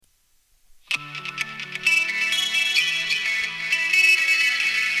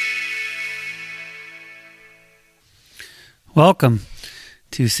Welcome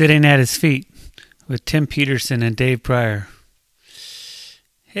to Sitting at His Feet with Tim Peterson and Dave Prier.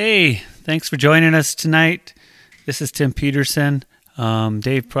 Hey, thanks for joining us tonight. This is Tim Peterson.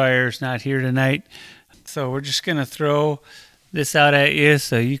 Dave Prier's not here tonight, so we're just going to throw this out at you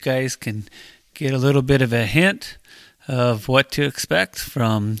so you guys can get a little bit of a hint of what to expect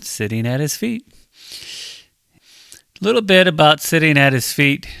from Sitting at His Feet. A little bit about Sitting at His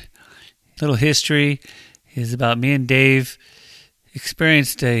Feet. A little history is about me and Dave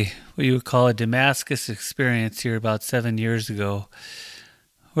experienced what you would call a Damascus experience here about 7 years ago,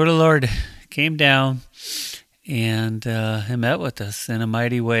 where the Lord came down and He met with us in a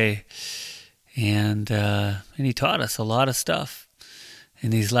mighty way, and He taught us a lot of stuff in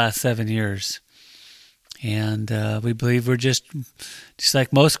these last 7 years. And we believe we're just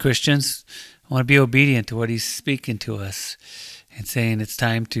like most Christians, want to be obedient to what He's speaking to us and saying it's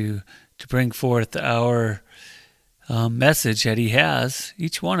time to bring forth our message that He has.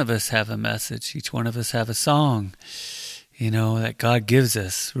 Each one of us have a message. Each one of us have a song, that God gives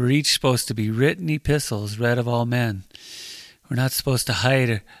us. We're each supposed to be written epistles read of all men. We're not supposed to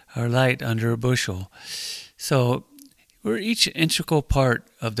hide our light under a bushel. So we're each an integral part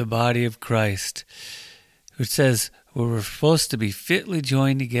of the body of Christ. It says we're supposed to be fitly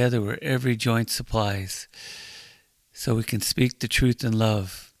joined together where every joint supplies, so we can speak the truth in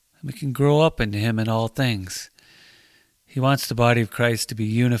love. We can grow up into Him in all things. He wants the body of Christ to be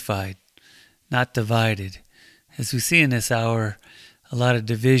unified, not divided. As we see in this hour, a lot of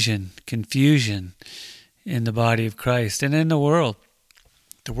division, confusion in the body of Christ and in the world.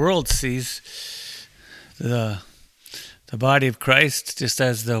 The world sees the body of Christ just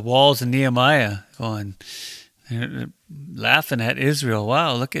as the walls of Nehemiah going, they're laughing at Israel.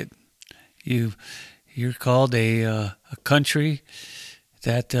 Wow, look at you. You're called a country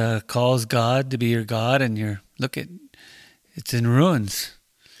that calls God to be your God, and it's in ruins.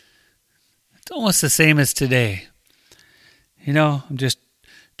 It's almost the same as today. I'm just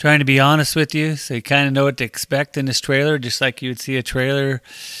trying to be honest with you so you kind of know what to expect in this trailer, just like you would see a trailer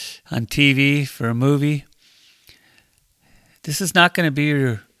on TV for a movie. This is not going to be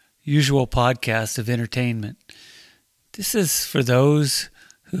your usual podcast of entertainment. This is for those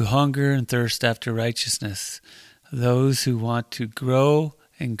who hunger and thirst after righteousness, those who want to grow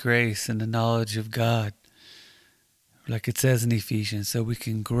in grace and the knowledge of God, like it says in Ephesians, so we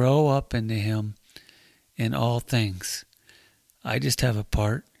can grow up into Him in all things. I just have a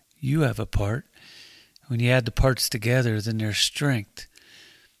part. You have a part. When you add the parts together, then there's strength.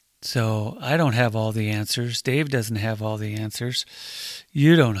 So I don't have all the answers. Dave doesn't have all the answers.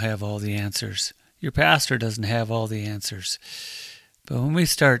 You don't have all the answers. Your pastor doesn't have all the answers. But when we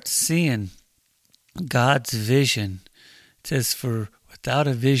start seeing God's vision, it says, for without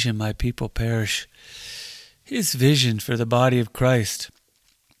a vision my people perish. His vision for the body of Christ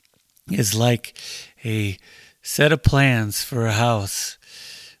is like a set of plans for a house,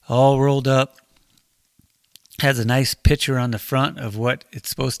 all rolled up, has a nice picture on the front of what it's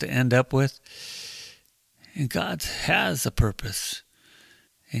supposed to end up with. And God has a purpose,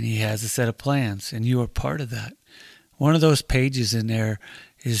 and He has a set of plans, and you are part of that. One of those pages in there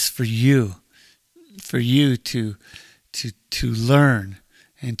is for you to learn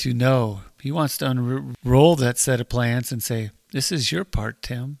and to know. He wants to unroll that set of plans and say, this is your part,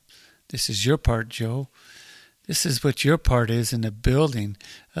 Tim. This is your part, Joe. This is what your part is in the building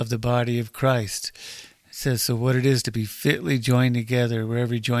of the body of Christ. It says, so what it is to be fitly joined together where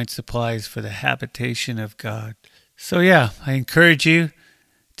every joint supplies for the habitation of God. So yeah, I encourage you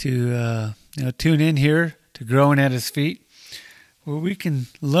to tune in here to Growing at His Feet, where we can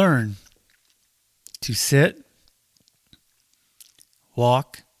learn to sit,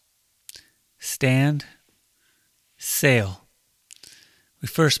 walk, stand, sail. We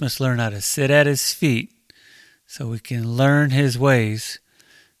first must learn how to sit at His feet so we can learn His ways,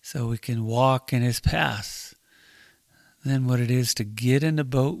 so we can walk in His paths. Then what it is to get in the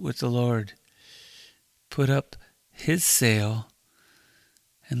boat with the Lord, put up His sail,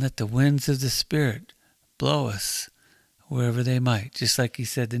 and let the winds of the Spirit blow us wherever they might, just like He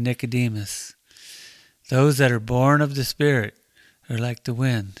said to Nicodemus. Those that are born of the Spirit are like the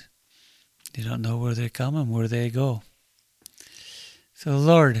wind. You don't know where they come and where they go. So the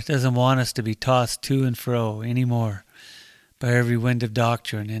Lord doesn't want us to be tossed to and fro anymore by every wind of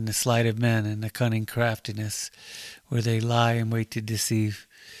doctrine and the sleight of men and the cunning craftiness where they lie and wait to deceive.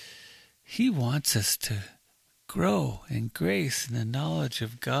 He wants us to grow in grace and the knowledge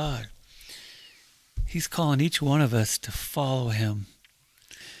of God. He's calling each one of us to follow Him.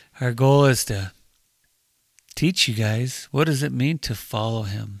 Our goal is to teach you guys, what does it mean to follow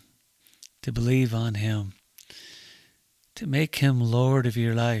Him, to believe on Him, to make him Lord of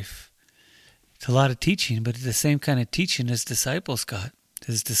your life. It's a lot of teaching, but it's the same kind of teaching his disciples got.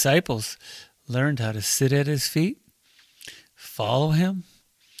 His disciples learned how to sit at his feet, follow him,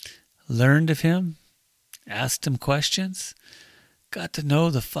 learned of him, asked him questions, got to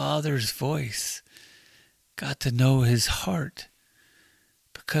know the Father's voice, got to know his heart,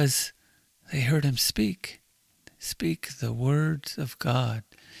 because they heard him speak the words of God.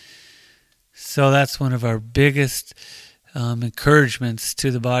 So that's one of our biggest encouragements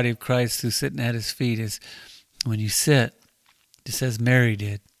to the body of Christ who's sitting at his feet is when you sit, just as Mary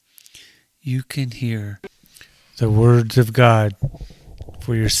did, you can hear the words of God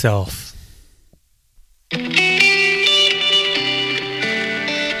for yourself.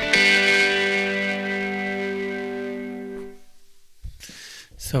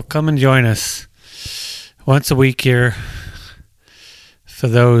 So come and join us once a week here for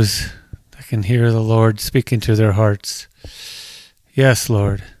those that can hear the Lord speaking to their hearts. Yes,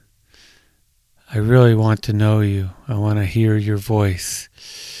 Lord, I really want to know you. I want to hear your voice.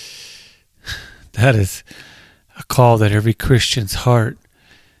 That is a call that every Christian's heart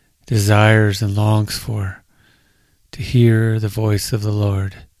desires and longs for, to hear the voice of the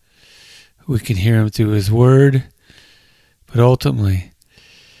Lord. We can hear him through his word, but ultimately,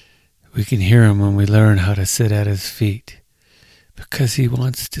 we can hear him when we learn how to sit at his feet, because he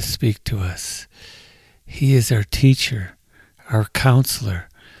wants to speak to us. He is our teacher, our counselor,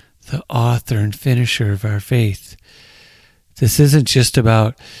 the author and finisher of our faith. This isn't just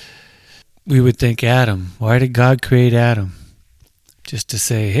about, we would think, Adam. Why did God create Adam? Just to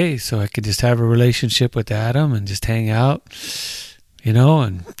say, hey, so I could just have a relationship with Adam and just hang out,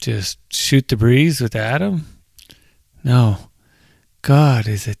 and just shoot the breeze with Adam? No. God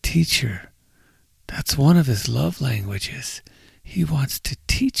is a teacher. That's one of his love languages. He wants to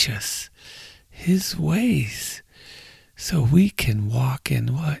teach us his ways so we can walk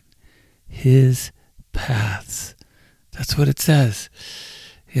in what? His paths. That's what it says.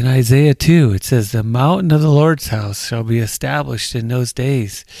 In Isaiah 2, it says, the mountain of the Lord's house shall be established in those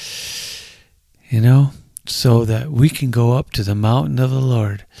days. So that we can go up to the mountain of the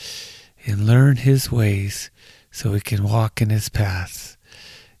Lord and learn his ways so we can walk in his paths.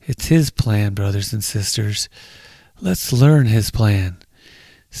 It's his plan, brothers and sisters. Let's learn his plan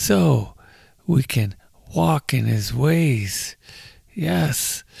so we can walk in his ways.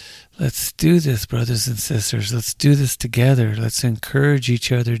 Yes, let's do this, brothers and sisters. Let's do this together. Let's encourage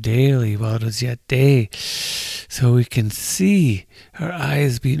each other daily while it is yet day, so we can see our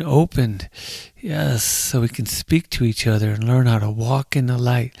eyes being opened. Yes, so we can speak to each other and learn how to walk in the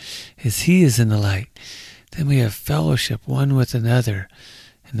light as he is in the light. Then we have fellowship one with another,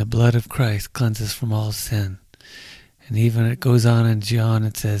 and the blood of Christ cleanses from all sin. And even it goes on in John,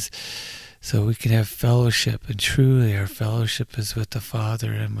 it says, so we can have fellowship, and truly our fellowship is with the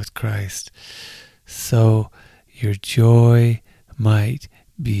Father and with Christ, so your joy might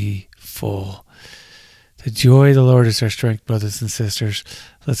be full. The joy of the Lord is our strength, brothers and sisters.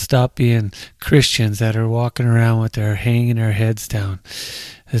 Let's stop being Christians that are walking around with their hanging our heads down.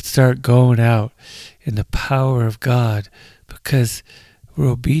 Let's start going out in the power of God, because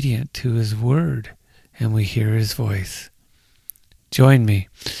we're obedient to his word and we hear his voice. Join me.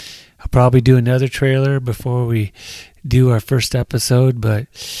 I'll probably do another trailer before we do our first episode, but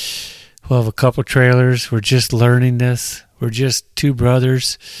we'll have a couple trailers. We're just learning this. We're just two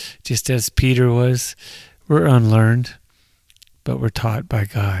brothers, just as Peter was. We're unlearned, but we're taught by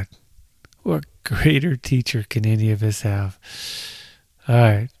God. What greater teacher can any of us have? All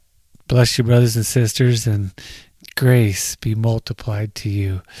right. Bless you, brothers and sisters, and grace be multiplied to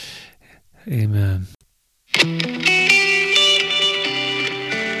you. Amen.